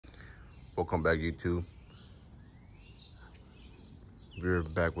Welcome back, YouTube. We're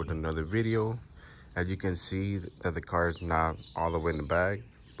back with another video. As you can see that the car is not all the way in the back,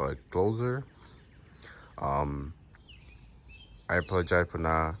 but closer. I apologize for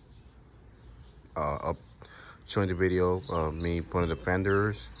not up showing the video of me putting the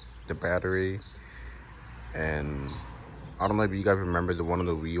fenders, the battery, and I don't know if you guys remember the one of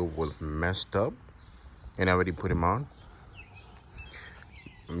the wheel was messed up and I already put him on.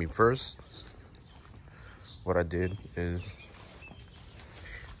 First, what I did is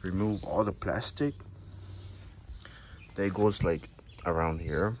remove all the plastic that goes like around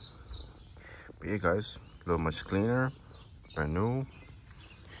here. But yeah, guys, a little much cleaner, brand new.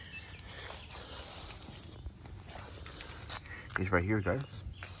 It's right here, guys.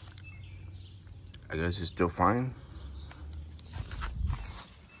 I guess it's still fine.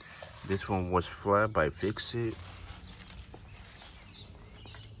 This one was flat, but I fixed it.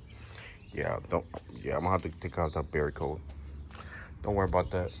 Yeah, I'm gonna have to take out that barricade. Don't worry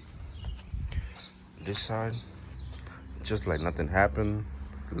about that. This side, just like nothing happened.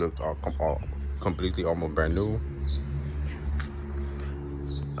 Looked all completely almost brand new.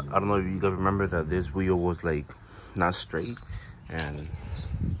 I don't know if you guys remember that this wheel was like not straight, and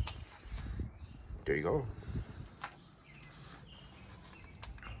there you go.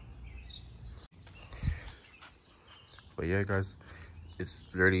 But yeah, guys, it's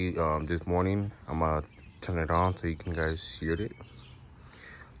ready. This morning I'm gonna turn it on so you can guys hear it,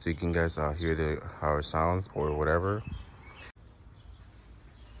 so you can guys hear how it sounds or whatever.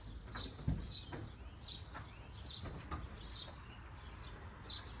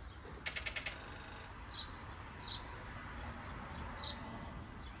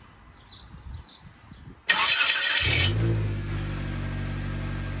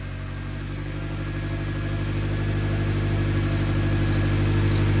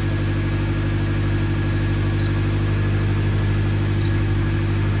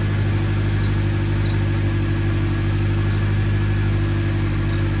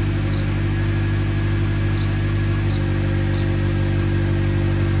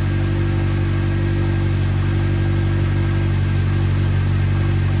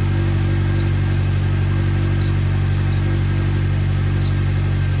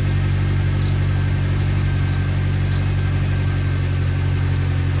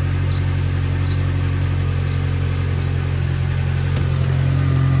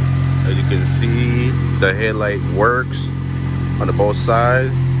 As you can see, the headlight works on the both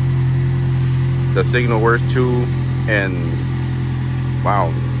sides. The signal works too, and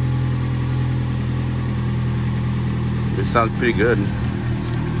wow, it sounds pretty good.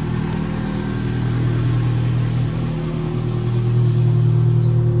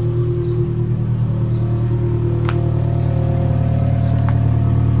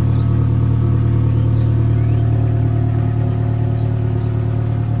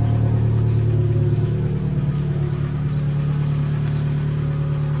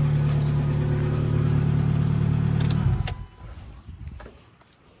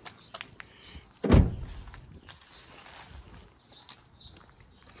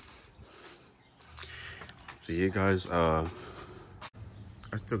 So yeah, guys, I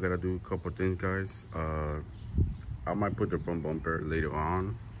still gotta do a couple things, guys. I might put the front bumper later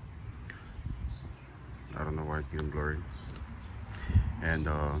on. I don't know why it's getting blurry. And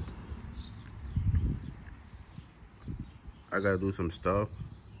I gotta do some stuff.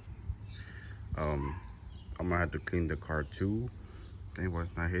 I'm gonna have to clean the car too. Dang, why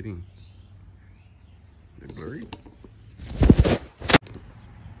it's not hitting? Is it blurry?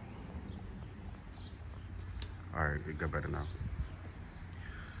 All right, it got better now.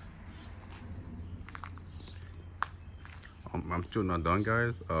 I'm still not done,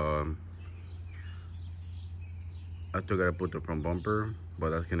 guys. I still gotta put the front bumper,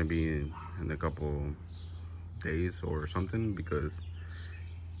 but that's gonna be in a couple days or something because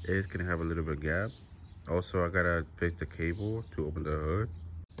it's gonna have a little bit of gap. Also, I gotta fix the cable to open the hood.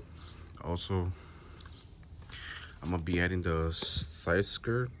 Also, I'm gonna be adding the side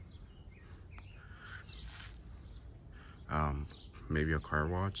skirt. Maybe a car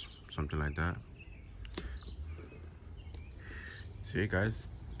wash, something like that. See, guys,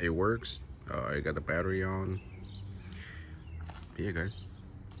 it works. I got the battery on. Yeah, guys.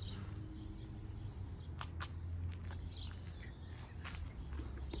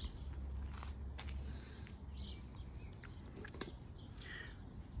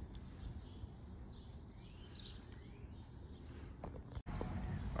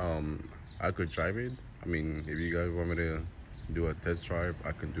 I could drive it. I mean, if you guys want me to do a test drive,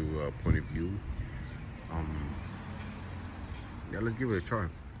 I can do a point of view. Yeah, let's give it a try.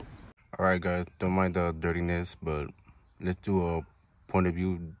 Alright guys, don't mind the dirtiness, but let's do a point of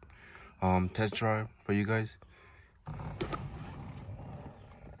view test drive for you guys.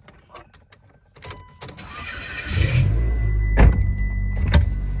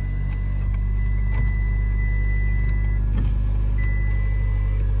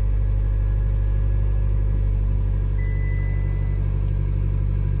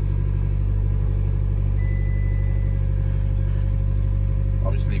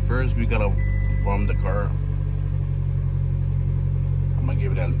 Obviously first we gotta warm the car. I'm gonna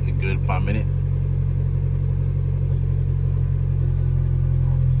give it a good 5 minutes.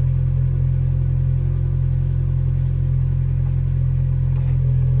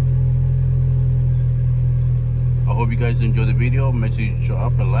 I hope you guys enjoy the video. Make sure you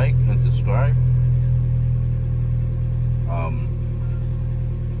drop a like and subscribe.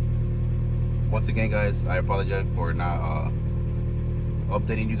 Once again guys, I apologize for not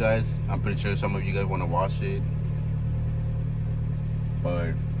updating you guys. I'm pretty sure some of you guys want to watch it,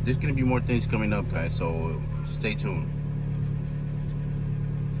 but there's gonna be more things coming up guys, so stay tuned.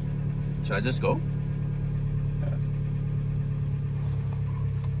 Should I just go?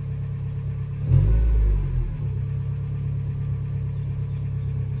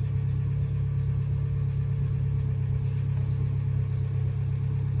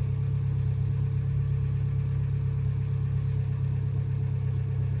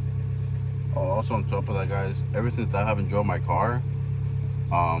 Oh, also on top of that guys, ever since I haven't drove my car,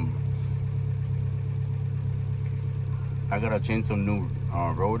 I gotta change some new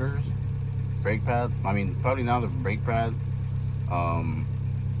rotors, brake pad. I mean, probably now the brake pad, the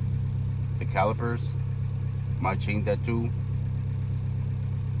calipers. Might change that too.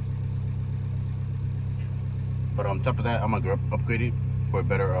 But on top of that, I'm gonna upgrade it for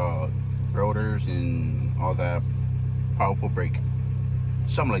better rotors and all that, powerful brake,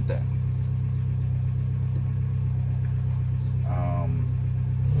 something like that.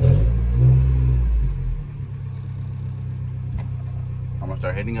 I'm gonna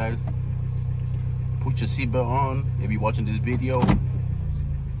start heading guys. Put your seatbelt on if you're watching this video.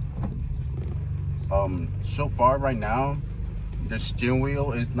 So far right now, the steering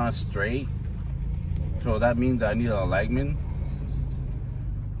wheel is not straight, so that means that I need an alignment.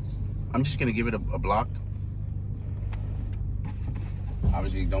 I'm just gonna give it a block.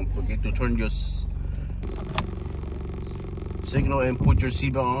 Obviously, don't forget to turn your signal and put your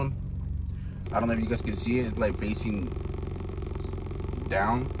seatbelt on. I don't know if you guys can see it. It's like facing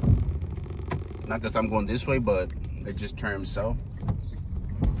down. Not because I'm going this way, but it just turned himself.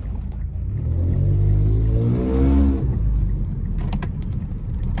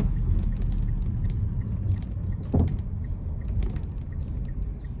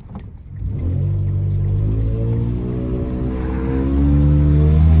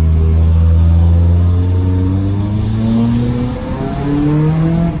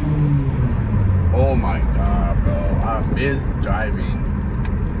 Oh my god, bro. I miss driving.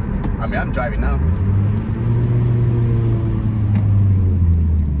 I mean, I'm driving now.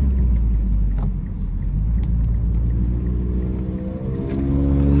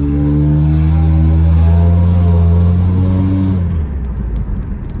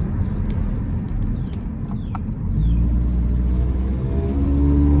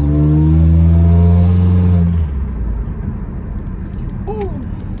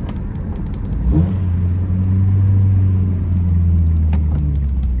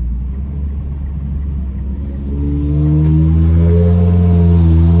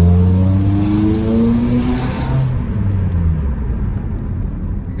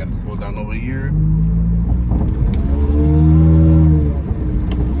 Over here.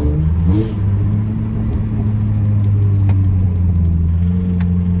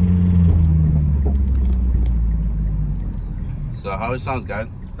 So how it sounds guys?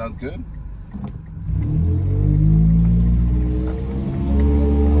 Sounds good?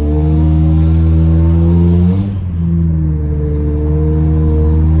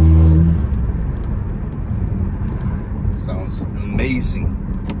 Sounds amazing.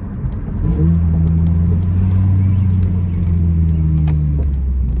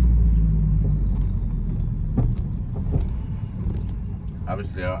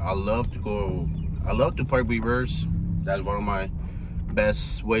 Obviously, I love to park reverse. That's one of my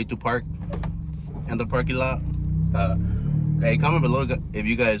best way to park in the parking lot. Hey, comment below if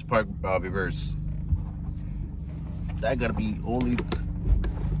you guys park reverse. That gotta be only.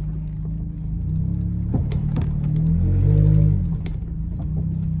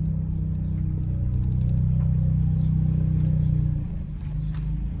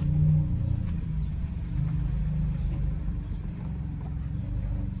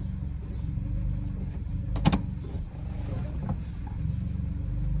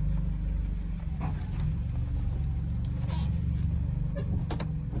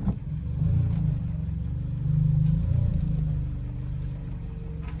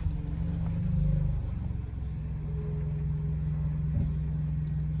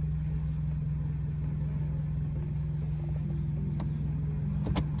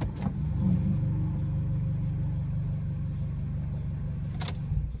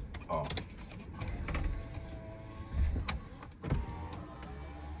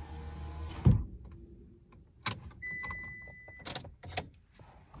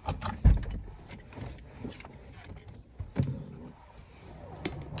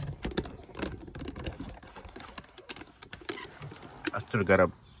 I still got a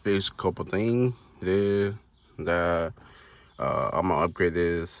big couple thing there that I'm gonna upgrade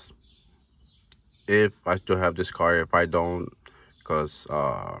this if I still have this car. If I don't, because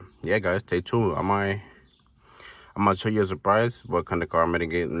yeah guys, stay tuned. I'm gonna show you a surprise what kind of car I'm gonna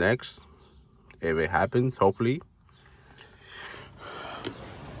get next if it happens, hopefully.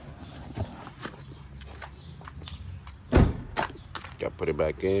 Gotta put it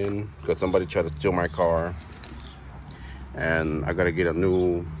back in because somebody tried to steal my car, and I gotta get a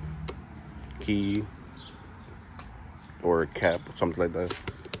new key or a cap or something like that.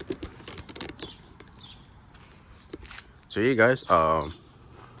 So yeah guys,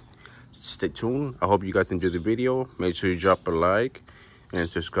 stay tuned. I hope you guys enjoyed the video. Make sure you drop a like and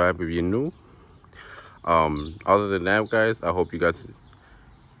subscribe if you're new. Other than that guys, I hope you guys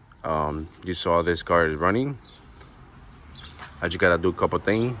you saw this car is running. I just gotta do a couple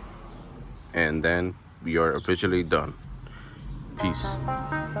things and then we are officially done. Peace.